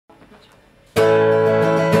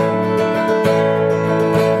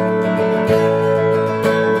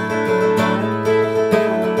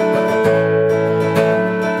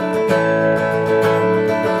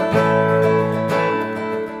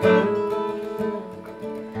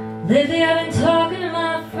Lately I've been talking to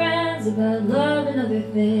my friends about love and other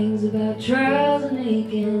things, about trials and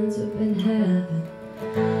achings we've been having.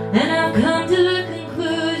 And I've come to the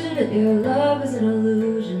conclusion that your love is an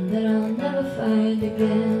illusion that I'll never find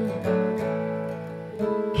again.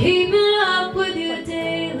 Keeping up with your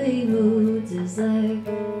daily moods is like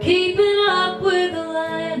keeping up with a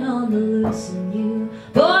lion on the loose. And you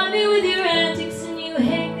bore me with your antics and you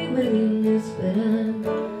hate me with your noose, but I'm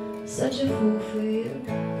such a fool for you.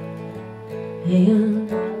 Hey, I'm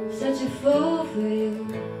such a fool for you.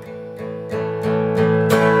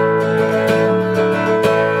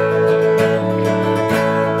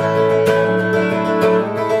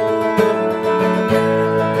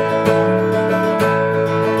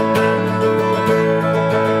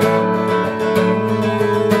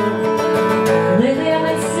 Lately I've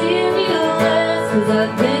been seeing you less, 'cause I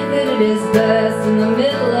think that it is best in the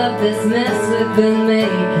middle of this mess we've been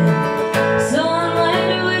making. So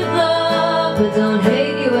unwind with love, but don't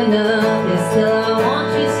hate you enough. Yeah, still I want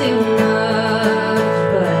you too much.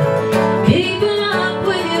 But keeping up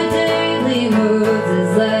with your daily moods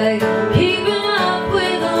is like keeping up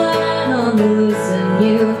with a lion on the loose. And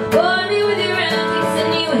you bore me with your antics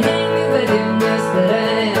and you hate me with your nurse, but I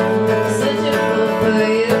am such a fool for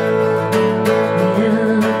you. Yeah,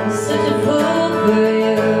 I'm such a fool for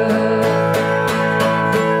you.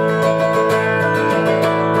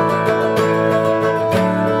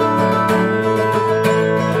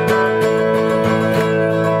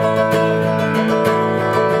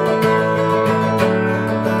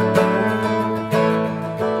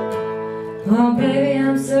 Oh baby,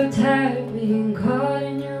 I'm so tired of being caught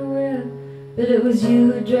in your web, but it was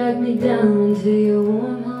you who dragged me down into your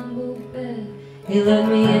warm, humble bed. You let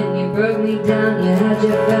me in, you broke me down, you had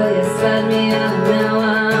your fill, you spat me out. Now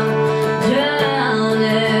I'm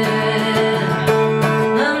drowning,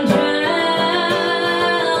 I'm drowning.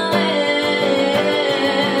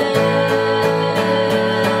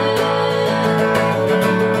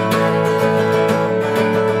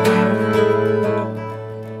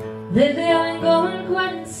 Lately I've been going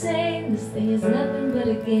quite insane. This thing is nothing but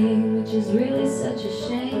a game, which is really such a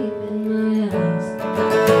shame in my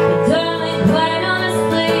eyes.